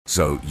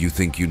So you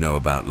think you know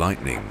about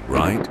lightning,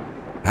 right?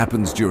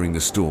 Happens during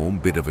a storm,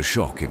 bit of a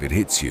shock if it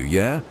hits you,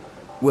 yeah?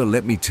 Well,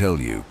 let me tell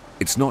you,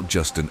 it's not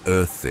just an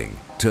Earth thing.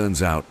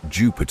 Turns out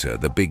Jupiter,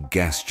 the big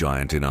gas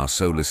giant in our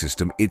solar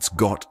system, it's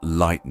got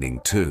lightning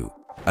too.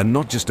 And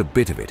not just a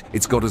bit of it,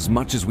 it's got as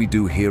much as we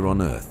do here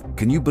on Earth.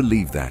 Can you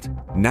believe that?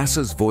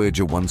 NASA's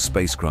Voyager 1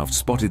 spacecraft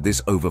spotted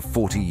this over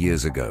 40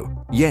 years ago.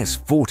 Yes,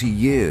 40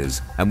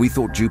 years, and we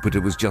thought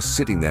Jupiter was just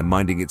sitting there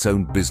minding its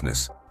own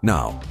business.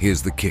 Now,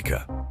 here's the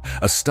kicker.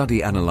 A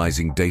study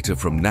analyzing data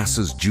from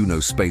NASA's Juno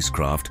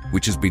spacecraft,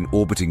 which has been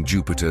orbiting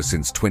Jupiter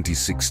since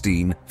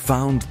 2016,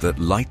 found that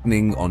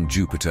lightning on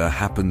Jupiter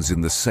happens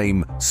in the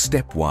same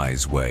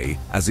stepwise way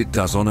as it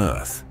does on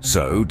Earth.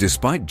 So,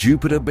 despite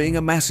Jupiter being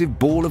a massive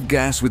ball of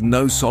gas with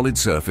no solid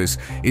surface,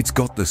 it's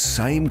got the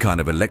same kind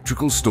of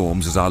electrical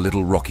storms as our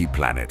little rocky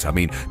planet. I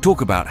mean,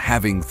 talk about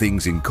having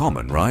things in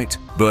common, right?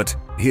 But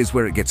here's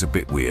where it gets a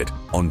bit weird.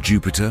 On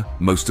Jupiter,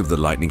 most of the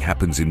lightning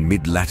happens in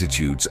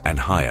mid-latitudes and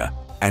higher,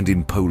 and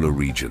in polar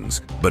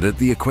regions. But at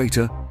the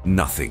equator,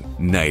 nothing.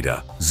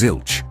 Nada.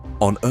 Zilch.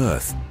 On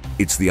Earth,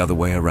 it's the other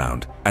way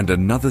around. And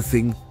another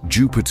thing,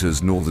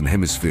 Jupiter's northern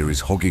hemisphere is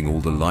hogging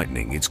all the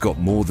lightning. It's got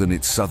more than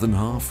its southern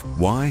half.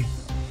 Why?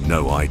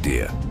 No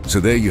idea. So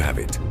there you have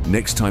it.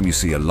 Next time you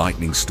see a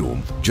lightning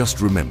storm, just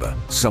remember,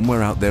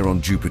 somewhere out there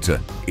on Jupiter,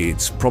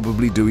 it's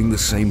probably doing the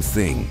same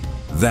thing.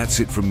 That's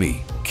it from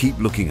me. Keep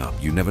looking up.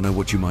 You never know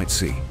what you might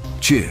see.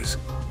 Cheers.